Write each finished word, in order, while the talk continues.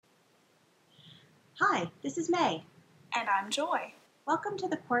Hi, this is May. And I'm Joy. Welcome to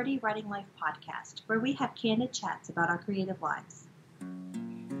the QWERTY Writing Life podcast, where we have candid chats about our creative lives.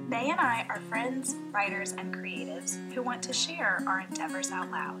 May and I are friends, writers, and creatives who want to share our endeavors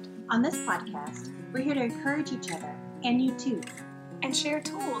out loud. On this podcast, we're here to encourage each other, and you too, and share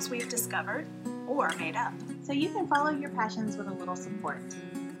tools we've discovered or made up. So you can follow your passions with a little support.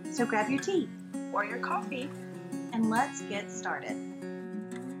 So grab your tea or your coffee, and let's get started.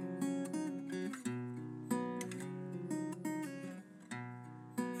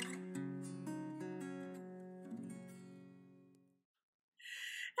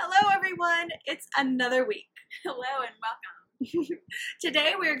 Hello everyone, it's another week. Hello and welcome.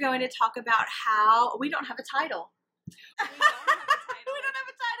 Today we're going to talk about how we don't have a title. We don't have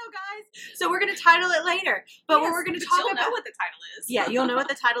a title, guys. So we're going to title it later. But what we're going to talk you'll about... know what the title is. Yeah, you'll know what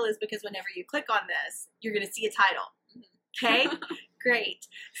the title is because whenever you click on this, you're going to see a title. Okay? Great.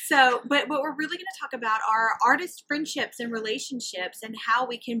 So, but what we're really going to talk about are artist friendships and relationships and how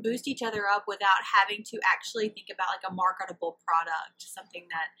we can boost each other up without having to actually think about like a marketable product, something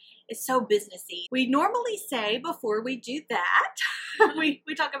that is so businessy. We normally say before we do that, we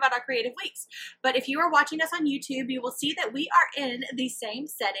talk about our creative weeks. But if you are watching us on YouTube, you will see that we are in the same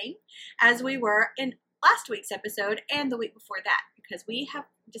setting as we were in last week's episode and the week before that, because we have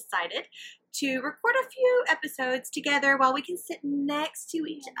decided to record a few episodes together while we can sit next to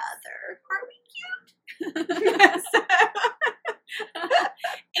each other. Are we cute?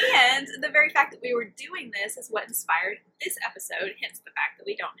 And the very fact that we were doing this is what inspired this episode, hence the fact that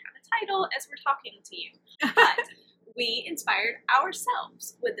we don't have a title as we're talking to you. But we inspired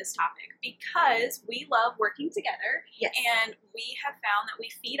ourselves with this topic because we love working together. Yes. And we have found that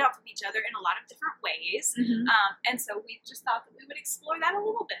we feed off of each other in a lot of different ways. Mm-hmm. And so we just thought that we would explore that a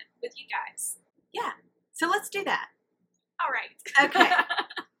little bit with you guys. Yeah. So let's do that. All right. Okay.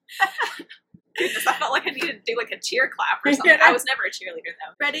 Goodness, I felt like I needed to do like a cheer clap or something. I was never a cheerleader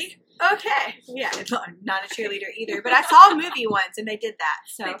though. Ready? Okay. Yeah, I'm not a cheerleader either, but I saw a movie once and they did that.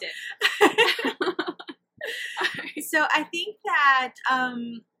 So They did. So I think that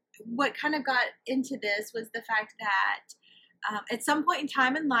what kind of got into this was the fact that at some point in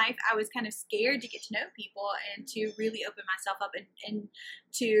time in life, I was kind of scared to get to know people and to really open myself up and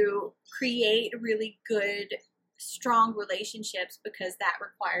to create really good, strong relationships because that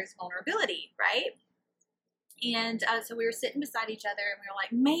requires vulnerability, right? And so we were sitting beside each other and we were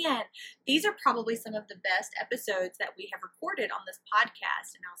like, man, these are probably some of the best episodes that we have recorded on this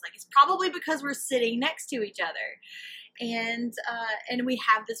podcast. And I was like, it's probably because we're sitting next to each other. And we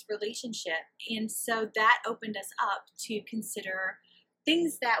have this relationship. And so that opened us up to consider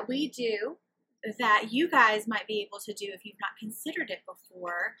things that we do that you guys might be able to do if you've not considered it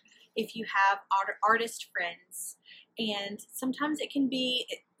before, if you have artist friends. And sometimes it can be,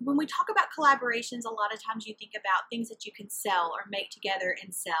 when we talk about collaborations, a lot of times you think about things that you can sell or make together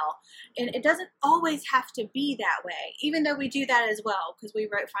and sell. And it doesn't always have to be that way, even though we do that as well, because we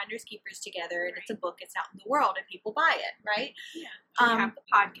wrote Finders Keepers together and it's a book, it's out in the world and people buy it, right? Yeah. We have the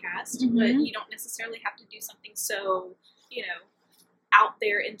podcast, mm-hmm. but you don't necessarily have to do something so, out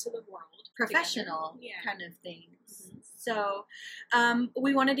there into the world. Professional kind of things. Mm-hmm. So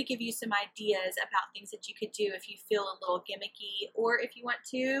we wanted to give you some ideas about things that you could do if you feel a little gimmicky or if you want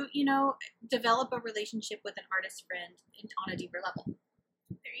to, develop a relationship with an artist friend on a deeper level.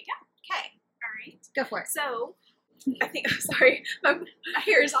 There you go. Okay. All right. Go for it. So I think, sorry, my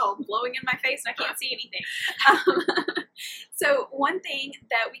hair is all blowing in my face and I can't see anything. So one thing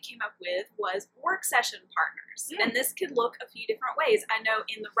that we came up with was work session partners. Mm. And this could look a few different ways. I know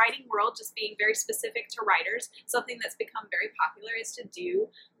in the writing world, just being very specific to writers, something that's become very popular is to do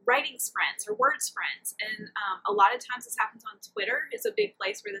writing sprints or word sprints. And a lot of times this happens on Twitter. It's a big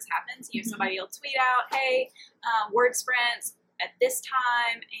place where this happens. Somebody will tweet out, hey, word sprints at this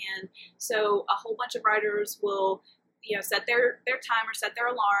time. And so a whole bunch of writers will set their time or set their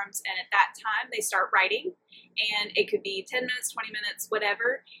alarms, and at that time they start writing, and it could be 10 minutes, 20 minutes,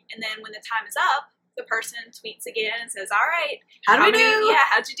 whatever, and then when the time is up, the person tweets again and says, all right, how'd we do? Yeah,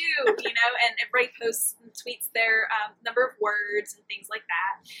 how'd you do? And everybody posts and tweets their number of words and things like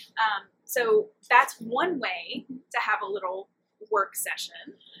that. So that's one way to have a little work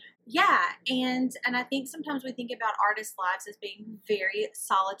session. Yeah, and I think sometimes we think about artists' lives as being very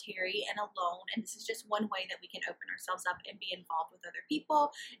solitary and alone, and this is just one way that we can open ourselves up and be involved with other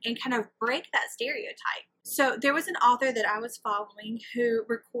people and kind of break that stereotype. So there was an author that I was following who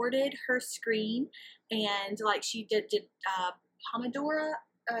recorded her screen, and like she did Pomodoro,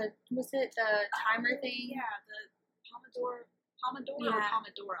 was it the timer thing? Yeah, the Pomodoro or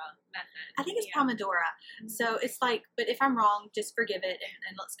Pomodora method. I think it's Pomodora. Mm-hmm. So it's like, but if I'm wrong, just forgive it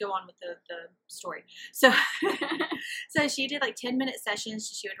and let's go on with the story. So, so she did like 10-minute sessions.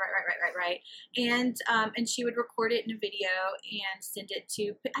 She would write. And she would record it in a video and send it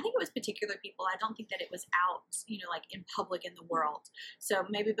to, I think it was particular people. I don't think that it was out, like in public in the world. So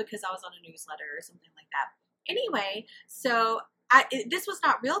maybe because I was on a newsletter or something like that. Anyway, so this was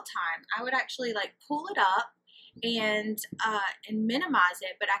not real time. I would actually like pull it up and minimize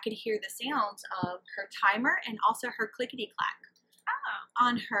it, but I could hear the sounds of her timer and also her clickety clack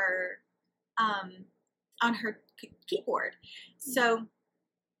on her keyboard. So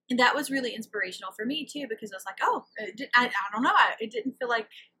that was really inspirational for me too, because I was like, oh, I don't know, it didn't feel like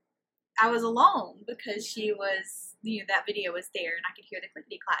I was alone because she was, that video was there and I could hear the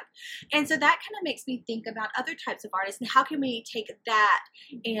clickety clack. And so that kind of makes me think about other types of artists and how can we take that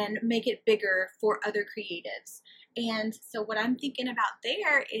and make it bigger for other creatives. And so what I'm thinking about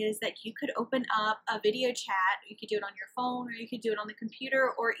there is that you could open up a video chat. You could do it on your phone or you could do it on the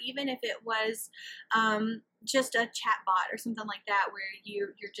computer, or even if it was just a chat bot or something like that where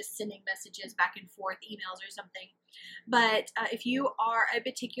you're just sending messages back and forth, emails or something. But if you are a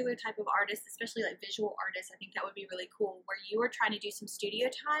particular type of artist, especially like visual artists, I think that would be really cool, where you are trying to do some studio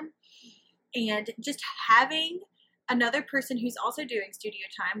time and just having another person who's also doing studio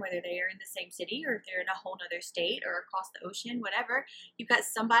time, whether they are in the same city or if they're in a whole other state or across the ocean, whatever, you've got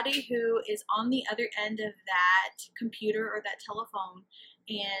somebody who is on the other end of that computer or that telephone,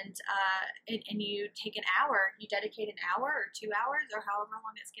 and you take an hour, you dedicate an hour or 2 hours or however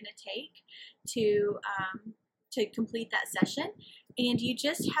long it's going to take to complete that session, and you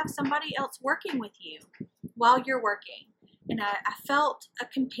just have somebody else working with you while you're working. And I felt a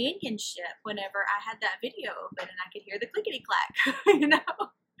companionship whenever I had that video open and I could hear the clickety clack,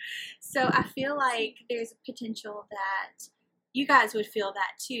 So I feel like there's a potential that you guys would feel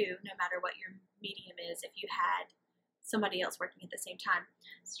that too, no matter what your medium is, if you had somebody else working at the same time.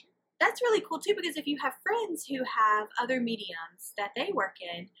 That's really cool too, because if you have friends who have other mediums that they work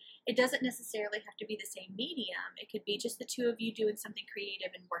in, it doesn't necessarily have to be the same medium. It could be just the two of you doing something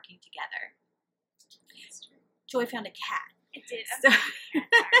creative and working together. Joy found a cat. It did.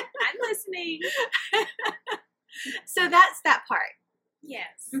 I'm listening. So that's that part.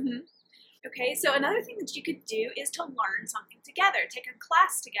 Yes. Mm-hmm. Okay, so another thing that you could do is to learn something together, take a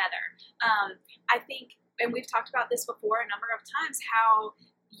class together. I think, and we've talked about this before a number of times, how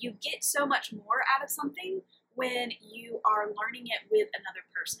you get so much more out of something when you are learning it with another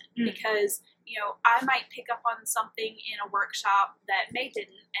person. Because, I might pick up on something in a workshop that May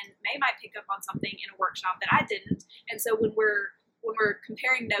didn't, and May might pick up on something in a workshop that I didn't. And so when we're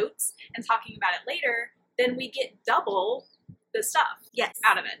comparing notes and talking about it later, then we get double the stuff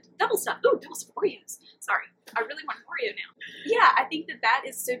out of it. Double stuff. Ooh, double stuff Oreos. Sorry. I really want an Oreo now. Yeah, I think that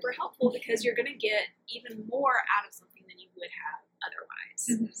is super helpful because you're going to get even more out of something than you would have otherwise.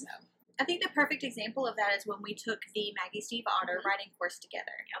 Mm-hmm. So I think the perfect example of that is when we took the Maggie Steve Otter writing course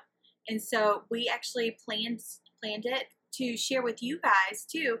together. Yep. And so we actually planned it to share with you guys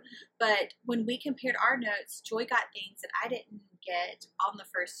too. But when we compared our notes, Joy got things that I didn't get on the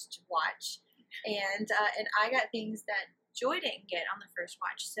first watch, and I got things that Joy didn't get on the first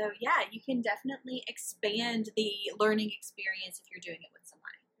watch. So yeah, you can definitely expand the learning experience if you're doing it with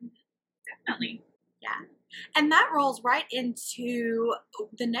somebody. Definitely. Yeah. And that rolls right into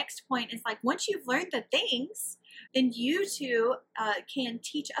the next point. Is like, once you've learned the things, then you too can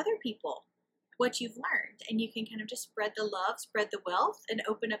teach other people what you've learned, and you can kind of just spread the love, spread the wealth, and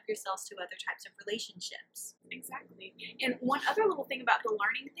open up yourselves to other types of relationships. Exactly. And one other little thing about the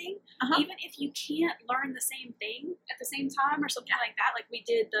learning thing, even if you can't learn the same thing at the same time or something like that, like we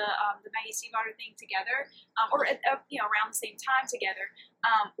did the Maggie Steve Otter thing together, or around the same time together.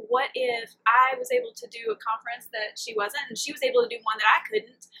 What if I was able to do a conference that she wasn't, and she was able to do one that I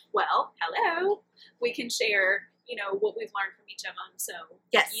couldn't? Well, hello, we can share what we've learned from each of them. So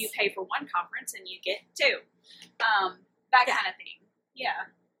you pay for one conference and you get two. That kind of thing. Yeah.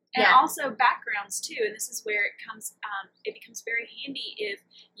 And also backgrounds too. And this is where it becomes very handy if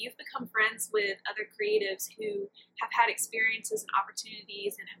you've become friends with other creatives who have had experiences and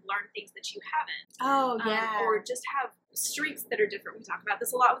opportunities and have learned things that you haven't. Oh, yeah. Or just have strengths that are different. We talk about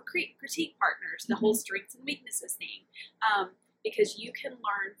this a lot with critique partners, the whole strengths and weaknesses thing. Because you can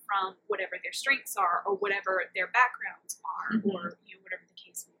learn from whatever their strengths are or whatever their backgrounds are or whatever the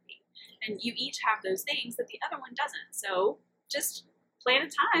case may be. And you each have those things that the other one doesn't. So just plan a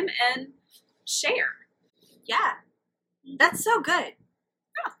time and share. Yeah. That's so good.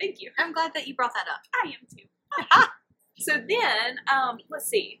 Oh, thank you. I'm glad that you brought that up. I am too. So then, let's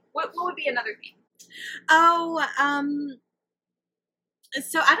see. What would be another thing? Oh,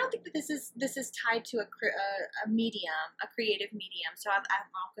 So I don't think that this is tied to a medium, a creative medium. So I'll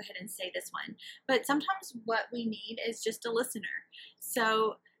go ahead and say this one. But sometimes what we need is just a listener.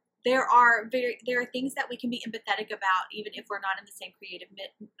 So there are things that we can be empathetic about, even if we're not in the same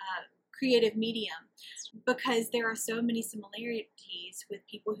creative medium, because there are so many similarities with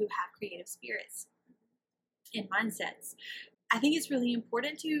people who have creative spirits and mindsets. I think it's really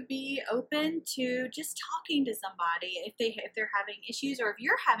important to be open to just talking to somebody if they're having issues, or if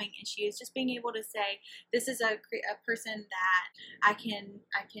you're having issues, just being able to say, this is a person that I can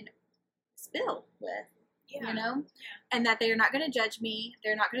spill with, you know, and that they're not going to judge me.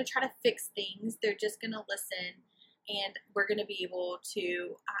 They're not going to try to fix things. They're just going to listen, and we're going to be able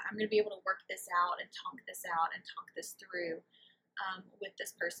to, I'm going to be able to work this out and talk this through with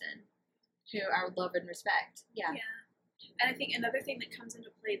this person who I love and respect. Yeah. And I think another thing that comes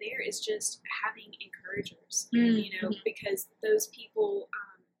into play there is just having encouragers, you know, because those people,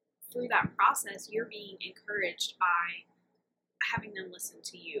 through that process, you're being encouraged by having them listen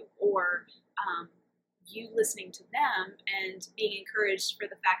to you, or you listening to them and being encouraged for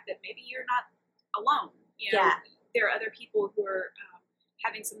the fact that maybe you're not alone. You know, there are other people who are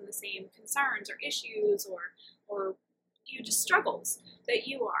having some of the same concerns or issues or you know, just struggles that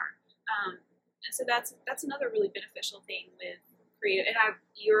you are. And so that's another really beneficial thing with creative. And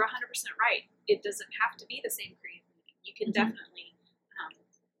you're 100% right. It doesn't have to be the same creative meeting. You can definitely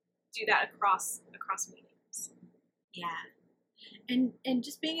do that across meetings. Yeah, and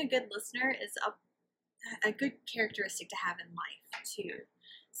just being a good listener is a good characteristic to have in life too.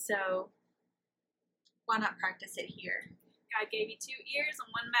 So why not practice it here? God gave you 2 ears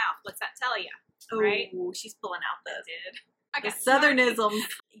and 1 mouth. What's that tell you? Oh, right? She's pulling out the Southernisms.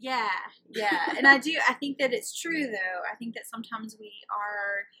 Yeah. And I think that it's true, though. I think that sometimes we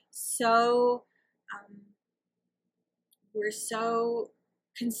are so, we're so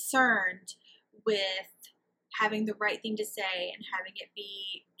concerned with having the right thing to say and having it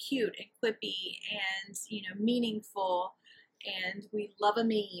be cute and quippy and, you know, meaningful. And we love a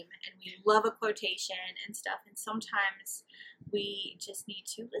meme and we love a quotation and stuff. And sometimes we just need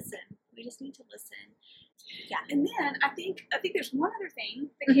to listen. Yeah, and then I think there's one other thing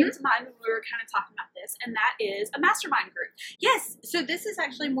that came to mind when we were kind of talking about this, and that is a mastermind group. Yes, so this is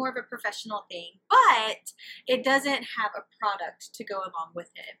actually more of a professional thing, but it doesn't have a product to go along with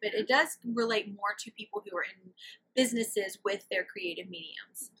it. But it does relate more to people who are in businesses with their creative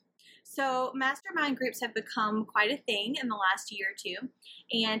mediums. So mastermind groups have become quite a thing in the last year or two,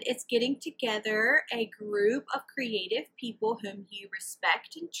 and it's getting together a group of creative people whom you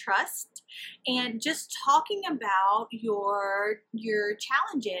respect and trust, and just talking about your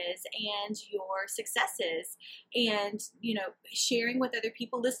challenges and your successes, and, you know, sharing with other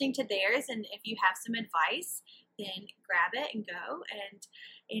people, listening to theirs, and if you have some advice, then grab it and go.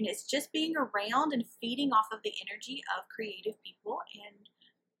 And it's just being around and feeding off of the energy of creative people and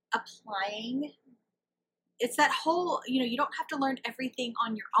applying. It's that whole, you know, you don't have to learn everything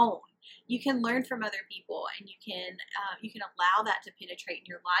on your own. You can learn from other people, and you can allow that to penetrate in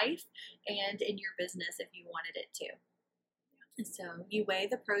your life and in your business if you wanted it to. And so you weigh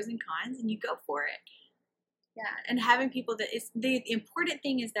the pros and cons and you go for it. Yeah, and having people that is the important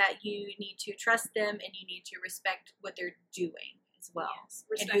thing is that you need to trust them and you need to respect what they're doing as well,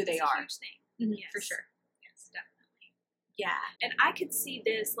 and who they are. Huge thing. Yes. For sure. Yeah. And I could see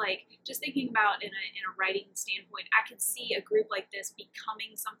this, like, just thinking about in a writing standpoint, I could see a group like this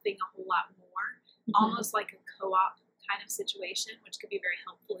becoming something a whole lot more, almost like a co-op kind of situation, which could be very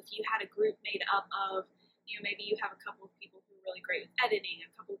helpful if you had a group made up of, you know, maybe you have a couple of people who are really great with editing,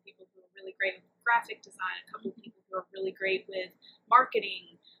 a couple of people who are really great with graphic design, a couple of people who are really great with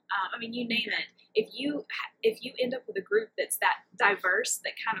marketing. I mean, you name it. If you end up with a group that's that diverse,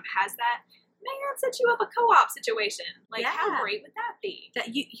 that kind of has that, man, set you up a co-op situation. Like, how great would that be?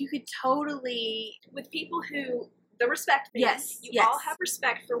 That you could totally, with people who, the respect thing, you all have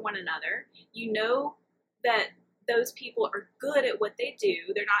respect for one another. You know that those people are good at what they do.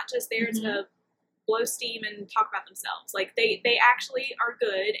 They're not just there to blow steam and talk about themselves. Like, they actually are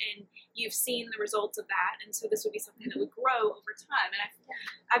good, and you've seen the results of that. And so this would be something that would grow over time.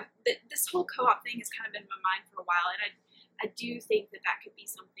 And this whole co-op thing has kind of been in my mind for a while, and I do think that could be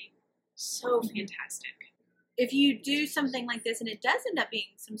something so fantastic. If you do something like this and it does end up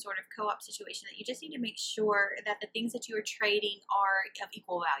being some sort of co-op situation, that you just need to make sure that the things that you are trading are of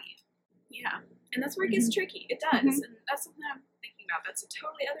equal value. Yeah, and that's where it gets tricky. It does, and that's something I'm thinking about. That's a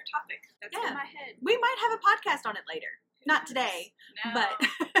totally other topic that's in my head. We might have a podcast on it later. Not today, but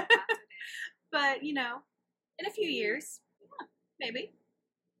not today. But, you know, in a few years, maybe.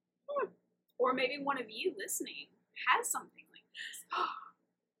 Or maybe one of you listening has something like this.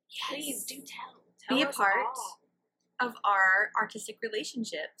 Please do tell. Be a us part all. of our artistic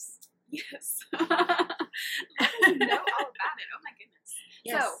relationships. Yes. Let us know all about it. Oh my goodness.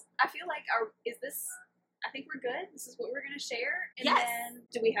 Yes. So I feel like I think we're good. This is what we're going to share. And Yes. then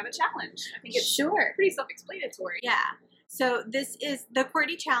do we have a challenge? I think it's Sure. pretty self-explanatory. Yeah. So this is the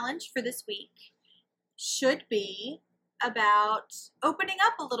QWERTY challenge for this week. Should be about opening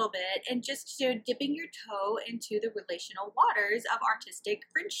up a little bit and just dipping your toe into the relational waters of artistic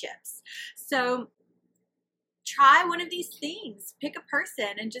friendships. So try one of these things. Pick a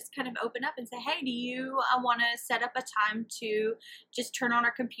person and just kind of open up and say, hey, do you want to set up a time to just turn on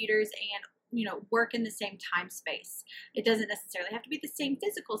our computers and work in the same time space? It doesn't necessarily have to be the same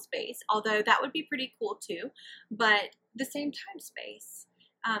physical space, although that would be pretty cool too, but the same time space.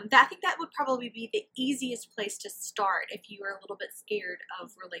 I think that would probably be the easiest place to start if you are a little bit scared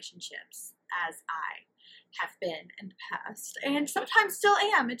of relationships, as I have been in the past, and sometimes still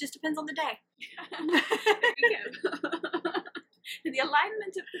am. It just depends on the day. There you go. The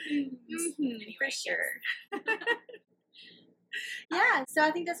alignment of the moons. Anyway, for sure. Yeah, so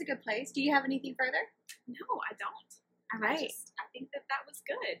I think that's a good place. Do you have anything further? No, I don't. All right. I think that was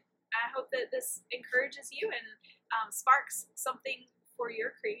good. I hope that this encourages you and sparks something for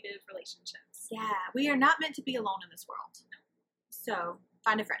your creative relationships. Yeah, we are not meant to be alone in this world. So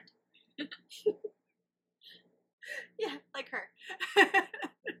find a friend. Yeah, like her.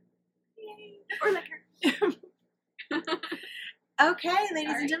 Yay. Or like her. Okay, ladies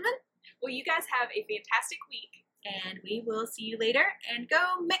All right. and gentlemen. Well, you guys have a fantastic week. And we will see you later, and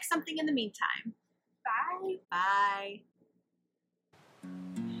go make something in the meantime. Bye. Bye.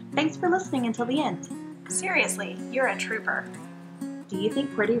 Thanks for listening until the end. Seriously, you're a trooper. Do you think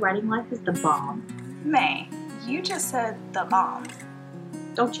QWERTY Writing Life is the bomb? May, you just said the bomb.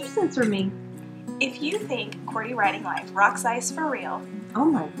 Don't you censor me. If you think QWERTY Writing Life rocks ice for real, Oh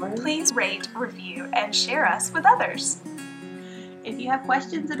my word. please rate, review, and share us with others. If you have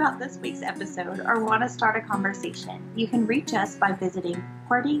questions about this week's episode or want to start a conversation, you can reach us by visiting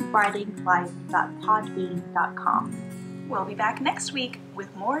QWERTYWritingLife.podbean.com. We'll be back next week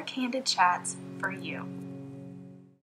with more candid chats for you.